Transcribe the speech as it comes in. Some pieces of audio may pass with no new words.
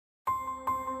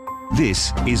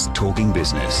This is Talking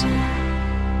Business. I'm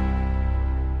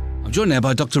joined now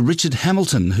by Dr. Richard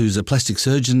Hamilton, who's a plastic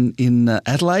surgeon in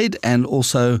Adelaide and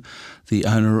also the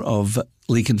owner of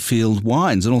Leconfield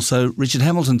Wines, and also Richard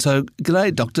Hamilton. So,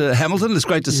 g'day, Dr. Hamilton. It's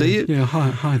great to see you. Yeah,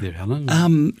 hi there,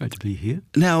 Alan. Great to be here.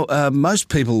 Now, most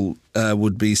people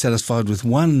would be satisfied with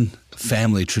one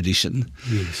family tradition.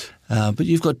 Yes. But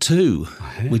you've got two,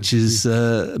 which is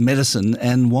medicine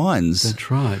and wines. That's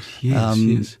right,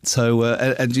 yes. So,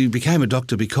 and you became a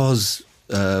doctor because...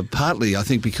 partly, I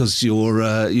think, because your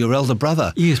elder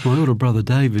brother... Yes, my older brother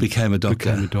David became a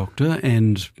doctor.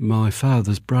 And my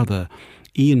father's brother,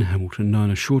 Ian Hamilton, known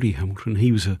as Shorty Hamilton,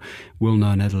 he was a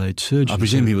well-known Adelaide surgeon. I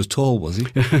presume he was tall, was he?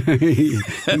 He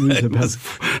was about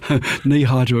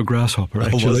knee-high to a grasshopper,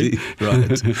 actually. Oh, was he?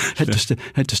 Right.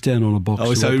 had to stand on a box.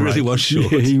 Oh, so he really was short.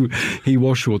 Yeah, he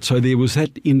was short. So there was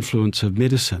that influence of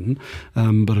medicine.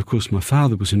 But, of course, my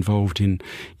father was involved in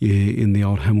the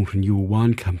old Hamilton Ewell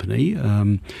Wine Company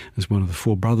as one of the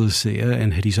four brothers there,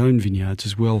 and had his own vineyards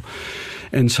as well.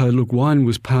 And so, look, wine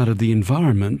was part of the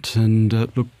environment. And,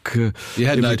 you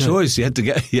had no choice. You had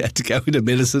to go into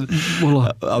medicine.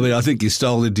 Well, I think you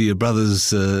stole into your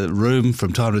brother's room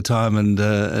from time to time and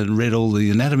read all the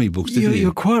anatomy books, didn't you?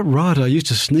 You're quite right. I used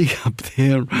to sneak up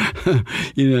there,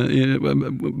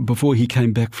 before he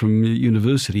came back from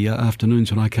university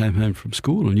afternoons when I came home from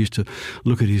school, and used to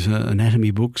look at his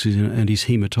anatomy books and his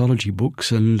haematology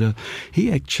books. And he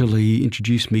actually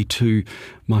introduced me to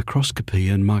microscopy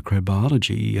and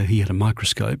microbiology. He had a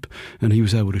microscope, and he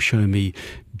was able to show me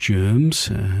germs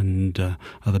and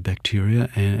other bacteria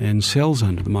and cells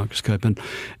under the microscope. And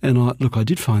I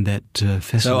did find that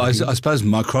fascinating. So I suppose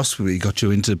microscopy got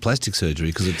you into plastic surgery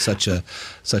because it's such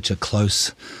a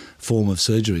close form of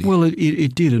surgery. Well,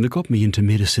 it did, and it got me into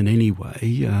medicine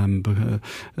anyway,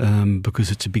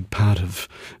 because it's a big part of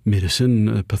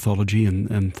medicine, pathology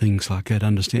and things like that,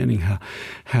 understanding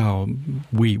how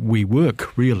we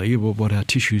work, really, what our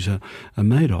tissues are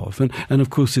made of. And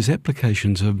of course, there's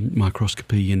applications of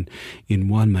microscopy in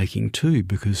winemaking too,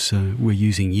 because we're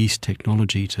using yeast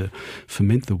technology to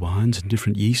ferment the wines, and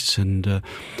different yeasts, and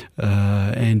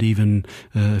even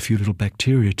a few little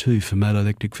bacteria too for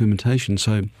malolactic fermentation.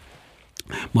 So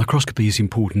microscopy is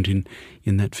important in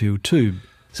that field too.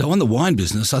 So on the wine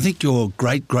business, I think your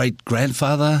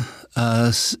great-great-grandfather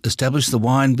established the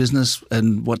wine business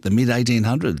in, the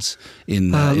mid-1800s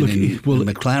in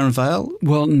McLaren Vale?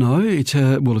 Well, no, it's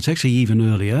actually even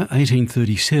earlier,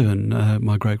 1837,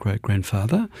 my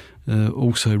great-great-grandfather,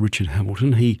 also Richard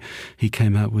Hamilton, he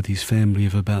came out with his family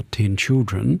of about 10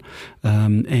 children.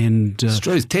 It's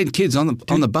true, 10 kids on the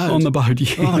boat? On the boat,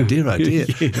 yeah. Oh, dear, oh, dear.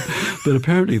 Yeah. But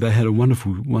apparently they had a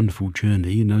wonderful, wonderful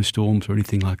journey, no storms or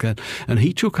anything like that. And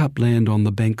he took up land on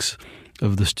the banks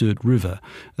of the Sturt River,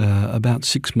 about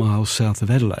 6 miles south of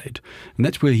Adelaide. And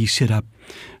that's where he set up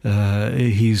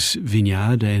his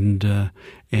vineyard and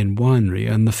winery.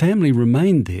 And the family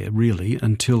remained there, really,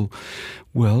 until,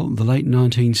 the late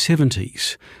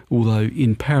 1970s. Although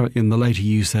in the later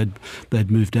years they'd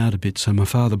moved out a bit. So my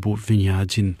father bought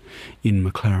vineyards in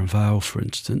McLaren Vale, for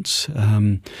instance.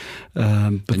 And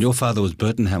your father was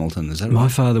Burton Hamilton, is that right? My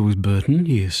father was Burton,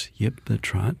 yes. Yep,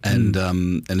 that's right. And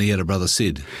he had a brother,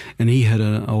 Sid. And he had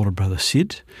an older brother,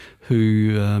 Sid,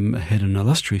 who had an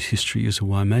illustrious history as a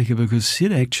winemaker, because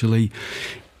Sid actually...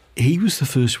 he was the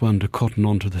first one to cotton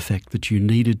on to the fact that you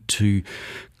needed to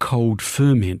cold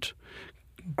ferment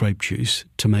grape juice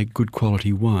to make good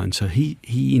quality wine. So he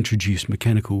introduced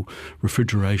mechanical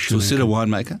refrigeration. So Sid a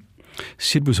winemaker?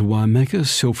 Sid was a winemaker,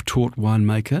 self-taught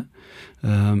winemaker,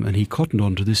 and he cottoned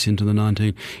on to this in the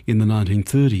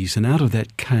 1930s. And out of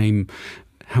that came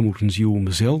Hamilton's Ewell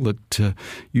Moselle that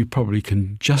you probably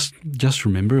can just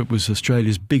remember. It was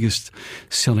Australia's biggest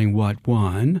selling white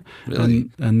wine. Really?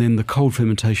 And then the cold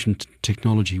fermentation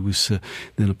technology was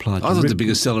then applied. I thought the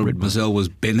biggest seller of Moselle was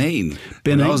Benin.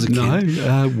 When I was a kid.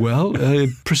 No,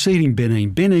 preceding Benin.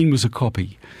 Benin was a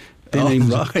copy. Benin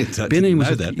was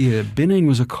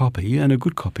a copy, and a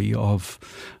good copy of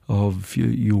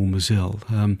Ewell Moselle.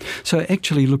 So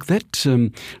actually, look, that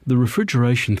the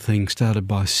refrigeration thing started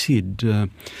by Sid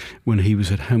when he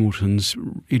was at Hamilton's.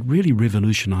 It really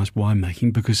revolutionised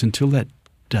winemaking, because until that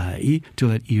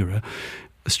era,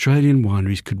 Australian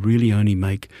wineries could really only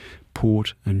make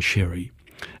port and sherry,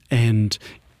 and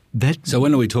that. So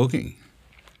when are we talking?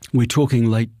 We're talking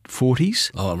late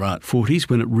 40s. Oh, right. 40s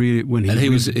he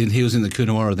was in the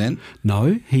Coonawarra then?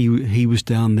 No, he was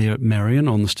down there at Marion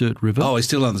on the Sturt River. Oh, he's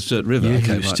still on the Sturt River. Yeah,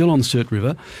 okay, he was still on the Sturt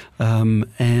River. So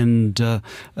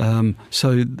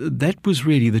that was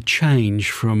really the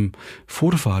change from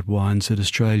fortified wines that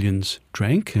Australians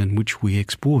drank and which we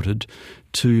exported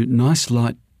to nice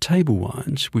light table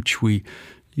wines, which we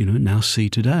now see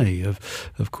today.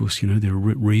 Of course, there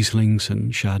are Rieslings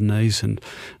and Chardonnays and.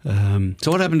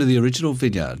 So what happened to the original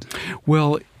vineyard?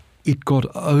 Well, it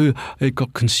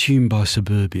got consumed by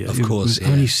suburbia. Of course, it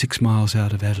was only 6 miles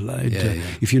out of Adelaide.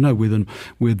 If you know where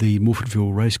the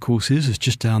Morfordville Racecourse is, it's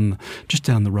just down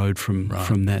the road from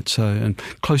that. So and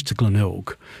close to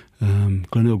Glenelg.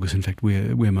 Glenelg is in fact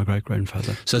where my great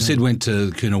grandfather. So Sid went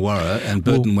to Coonawarra and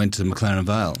Burton went to McLaren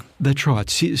Vale. That's right.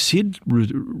 Sid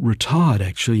retired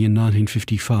actually in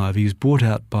 1955. He was bought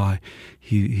out by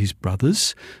his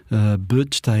brothers.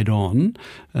 Bert stayed on,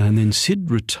 and then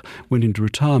Sid went into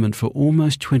retirement for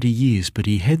almost 20 years. But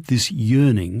he had this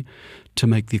yearning to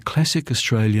make the classic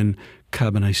Australian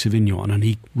Cabernet Sauvignon, and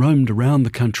he roamed around the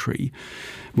country,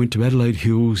 went to Adelaide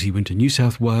Hills, he went to New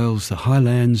South Wales, the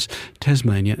Highlands,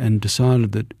 Tasmania, and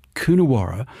decided that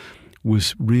Coonawarra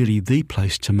was really the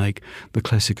place to make the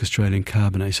classic Australian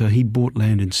Cabernet. So he bought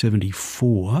land in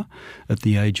 74 at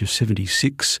the age of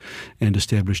 76 and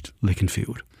established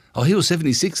Leconfield. Oh, he was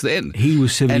 76 then. He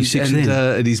was 76 then.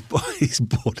 And he's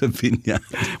bought a vineyard.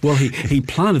 Well, he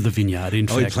planted the vineyard, in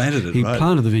fact. Oh, he planted it, He right.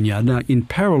 planted the vineyard. Now, in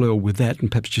parallel with that,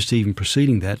 and perhaps just even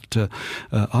preceding that,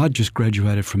 I'd just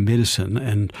graduated from medicine,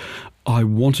 and I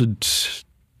wanted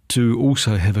to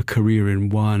also have a career in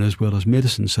wine as well as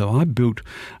medicine. So I built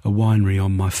a winery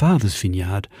on my father's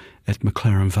vineyard at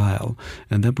McLaren Vale,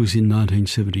 and that was in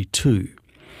 1972.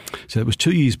 So it was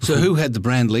 2 years before. So who had the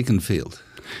brand Leconfield?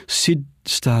 Sid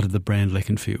started the brand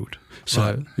Leconfield.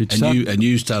 So right. And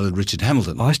you started Richard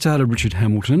Hamilton. I started Richard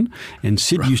Hamilton, and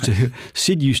Sid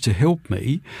used to help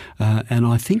me, and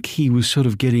I think he was sort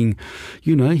of getting,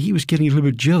 he was getting a little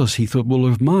bit jealous. He thought, well,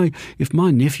 if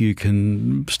my nephew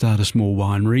can start a small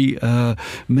winery,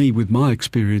 me with my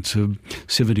experience of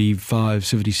 75,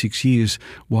 76 years,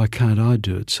 why can't I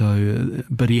do it? So,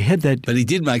 but he had that. But he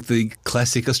did make the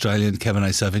classic Australian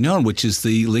Cabernet Sauvignon, which is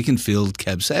the Leconfield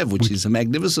Cab Sav, which is a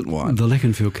magnificent wine. The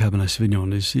Leconfield Cabernet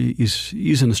Sauvignon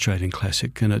is an Australian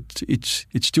classic, and it's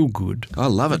still good. I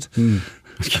love it.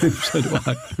 So do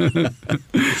I.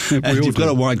 And you've got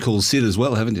a wine called Sid as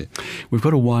well, haven't you? We've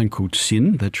got a wine called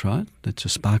Sin, that's right. That's a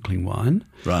sparkling wine.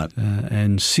 Right.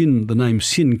 And Sin, the name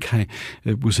Sin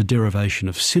it was a derivation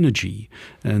of synergy,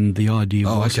 and the idea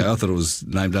was... Oh, okay. I thought it was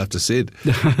named after Sid.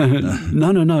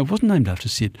 No, it wasn't named after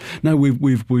Sid. No,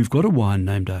 we've got a wine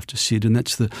named after Sid, and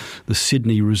that's the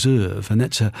Sydney Reserve, and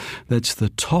that's the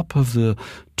top of the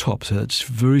top. So it's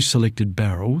very selected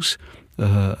barrels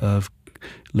of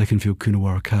Leconfield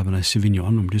Coonawarra Cabernet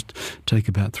Sauvignon. I'll just take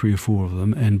about 3 or 4 of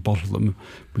them and bottle them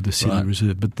with the Sydney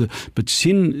Reserve. But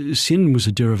Sin was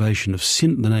a derivation of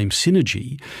the name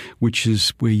synergy, which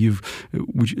is where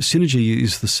synergy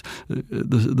is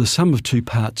the sum of 2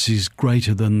 parts is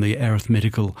greater than the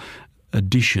arithmetical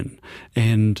addition.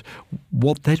 And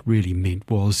what that really meant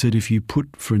was that if you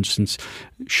put, for instance,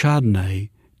 Chardonnay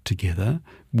together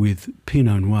with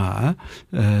Pinot Noir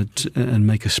and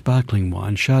make a sparkling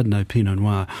wine, Chardonnay Pinot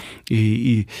Noir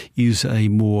is a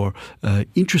more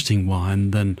interesting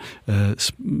wine than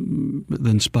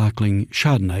sparkling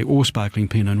Chardonnay or sparkling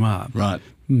Pinot Noir. Right.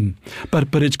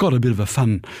 But it's got a bit of a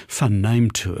fun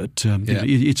name to it.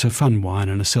 It's a fun wine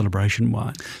and a celebration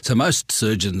wine. So most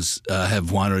surgeons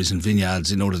have wineries and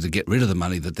vineyards in order to get rid of the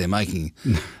money that they're making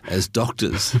as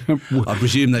doctors. I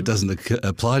presume that doesn't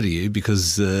apply to you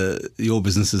because your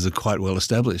businesses are quite well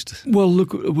established. Well,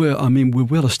 look, we're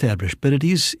well established, but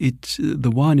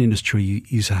the wine industry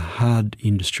is a hard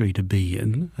industry to be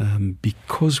in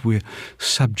because we're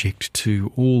subject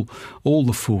to all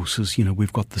the forces.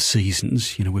 We've got the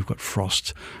seasons. We've got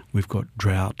frost, we've got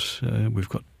drought, we've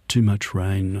got too much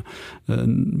rain,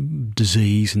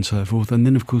 disease and so forth. And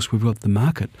then, of course, we've got the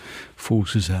market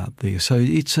forces out there. So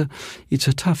it's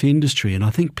a tough industry, and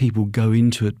I think people go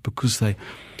into it because they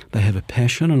have a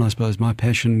passion, and I suppose my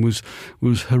passion was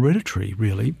hereditary,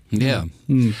 really. Yeah.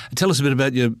 Tell us a bit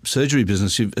about your surgery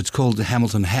business. It's called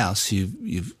Hamilton House.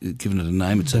 You've given it a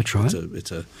name. That's right.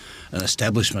 It's an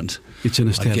establishment. It's an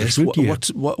establishment. I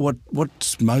guess.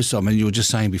 What's most? I mean, you were just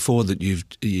saying before that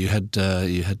you had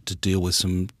to deal with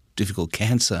some difficult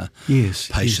cancer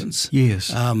patients. Yes.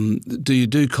 Do you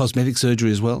do cosmetic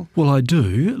surgery as well? Well, I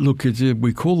do. Look,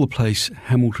 we call the place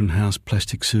Hamilton House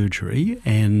Plastic Surgery,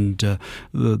 and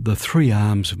the 3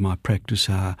 arms of my practice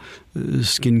are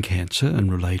skin cancer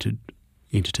and related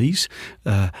entities,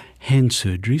 hand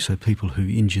surgery, so people who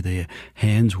injure their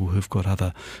hands or who've got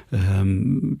other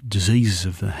diseases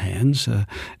of the hands,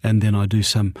 and then I do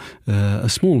a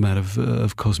small amount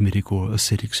of cosmetic or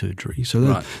aesthetic surgery.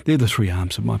 So they're the three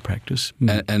arms of my practice.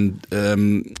 And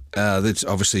that's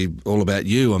obviously all about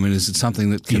you. I mean, is it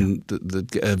something that can?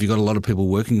 Have you got a lot of people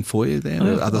working for you there?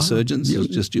 Other surgeons? Or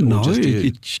just you? No, or just you?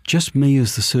 It's just me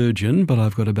as the surgeon, but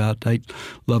I've got about 8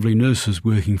 lovely nurses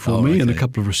working for me and a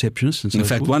couple of receptionists and so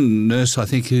forth. In fact, one nurse I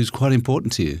think who's quite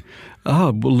important to you.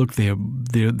 Well, look, they're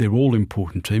all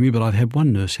important to me, but I've had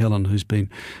one nurse, Helen, who's been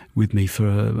with me for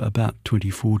about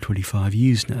 24, 25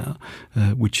 years now,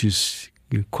 which is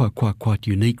quite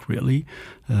unique, really.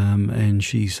 And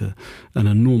she's an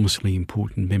enormously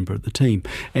important member of the team.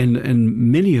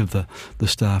 And many of the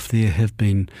staff there have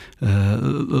been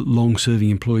long-serving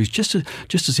employees, just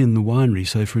as in the winery.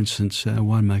 So, for instance, our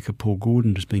winemaker Paul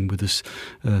Gordon has been with us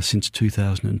since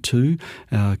 2002.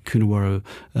 Our Coonawarra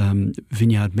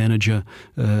vineyard manager,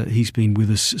 he's been with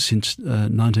us since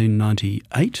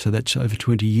 1998, so that's over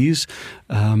 20 years.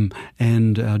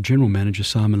 And our general manager,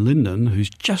 Simon Linden, who's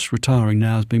just retiring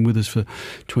now, has been with us for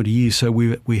 20 years. So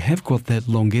we have got that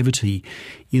longevity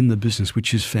in the business,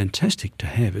 which is fantastic to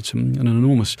have. It's an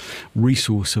enormous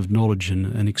resource of knowledge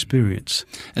and experience.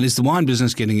 And is the wine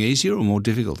business getting easier or more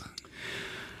difficult?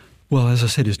 Well, as I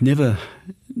said, it's never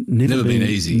been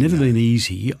easy. Been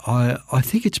easy. I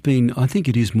think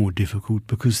it is more difficult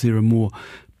because there are more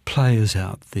players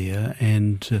out there,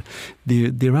 and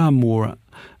there are more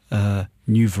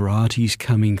new varieties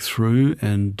coming through,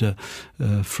 and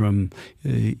from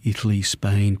Italy,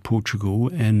 Spain, Portugal,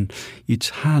 and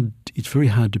it's very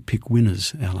hard to pick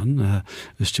winners, Alan,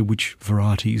 as to which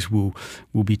varieties will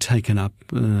be taken up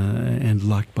and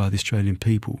liked by the Australian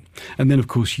people. And then, of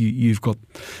course, you've got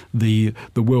the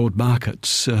world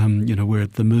markets. We're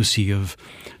at the mercy of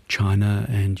China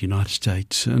and United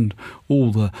States and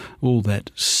all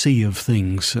that sea of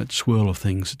things, that swirl of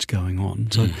things that's going on.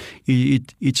 So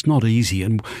it's not easy.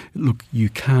 And look, you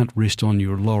can't rest on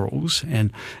your laurels.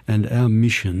 And our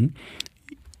mission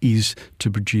is to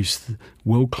produce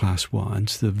world-class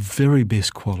wines, the very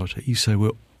best quality. So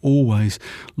we're always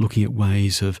looking at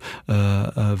ways of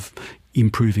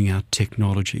improving our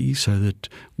technology so that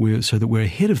we're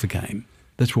ahead of the game.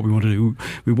 That's what we want to do.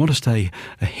 We want to stay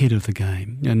ahead of the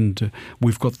game, and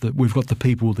we've got the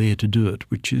people there to do it,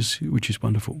 which is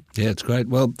wonderful. Yeah, it's great.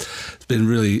 Well, it's been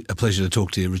really a pleasure to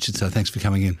talk to you, Richard. So thanks for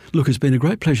coming in. Look, it's been a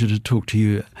great pleasure to talk to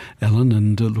you, Alan,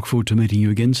 and look forward to meeting you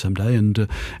again someday. And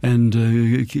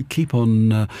keep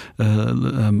on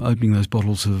opening those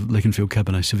bottles of Leconfield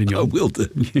Cabernet Sauvignon. I will do.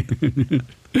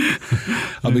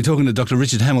 I'll be talking to Dr.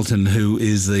 Richard Hamilton, who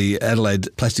is the Adelaide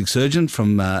plastic surgeon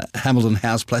from Hamilton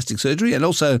House Plastic Surgery and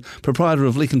also proprietor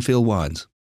of Leconfield Wines.